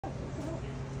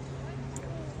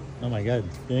Oh my god,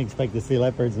 didn't expect to see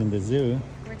leopards in the zoo.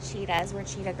 We're cheetahs. We're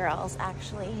cheetah girls,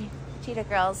 actually. Cheetah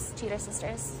girls, cheetah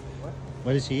sisters.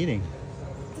 What is she eating?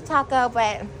 It's a taco,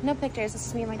 but no pictures. It's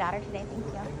just me and my daughter today. Thank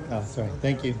you. Oh, sorry.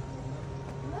 Thank you.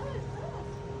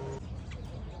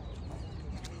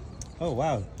 Oh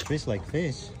wow, fish like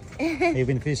fish. Have you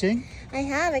been fishing? I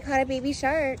have. I caught a baby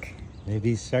shark.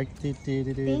 Baby shark. Thank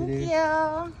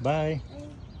you. Bye.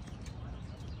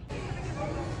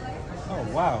 Oh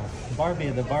wow, Barbie,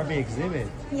 the Barbie exhibit.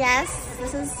 Yes,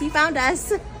 you found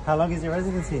us. How long is your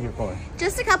residency here for?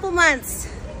 Just a couple months.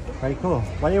 Very cool.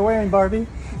 What are you wearing, Barbie?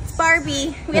 It's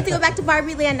Barbie. We have to go back to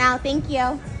Barbie Land now. Thank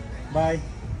you. Bye.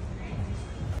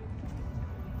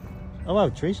 Oh wow,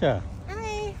 Trisha.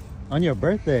 Hi. On your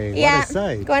birthday. Yeah, what a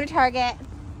sight. going to Target.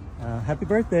 Happy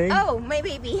birthday. Oh, my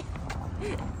baby.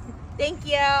 Thank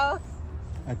you.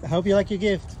 I hope you like your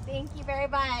gift. Thank you very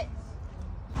much.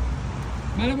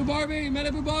 Malibu Barbie,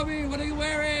 what are you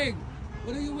wearing?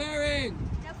 What are you wearing?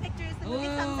 No pictures. The Hello, movie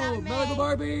comes out in May. Malibu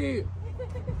Barbie.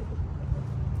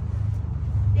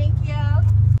 Thank you.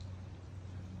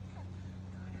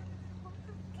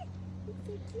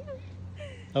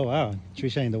 Oh wow,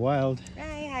 Trisha in the wild.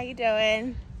 Hi, how you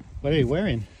doing? What are you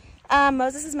wearing?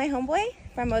 Moses is my homeboy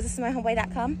from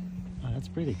mosesismyhomeboy.com. Oh, that's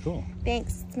pretty cool.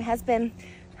 Thanks. It's my husband.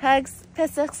 Hugs.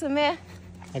 Pesach Sameach.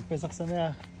 Pesach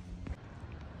Sameach.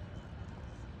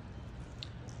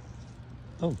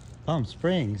 Oh, Palm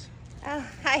Springs. Oh,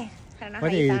 hi. I don't know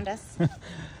What how are you found us.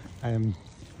 I've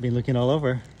been looking all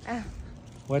over. Oh.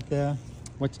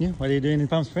 What's new? What are you doing in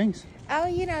Palm Springs? Oh,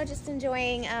 you know, just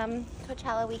enjoying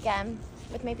Coachella weekend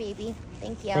with my baby.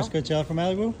 Thank you. First Coachella from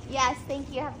Malibu? Yes,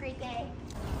 thank you. Have a great day.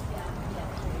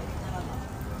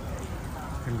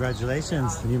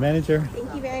 Congratulations, new manager.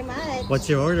 Thank you very much. What's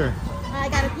your order? I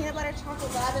got a peanut butter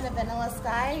chocolate love and a vanilla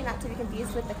sky, not to be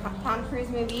confused with the Tom Cruise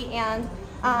movie, and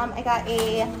I got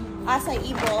a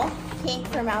acai bowl, pink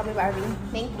for Malibu Barbie.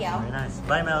 Thank you. Very nice.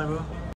 Bye, Malibu.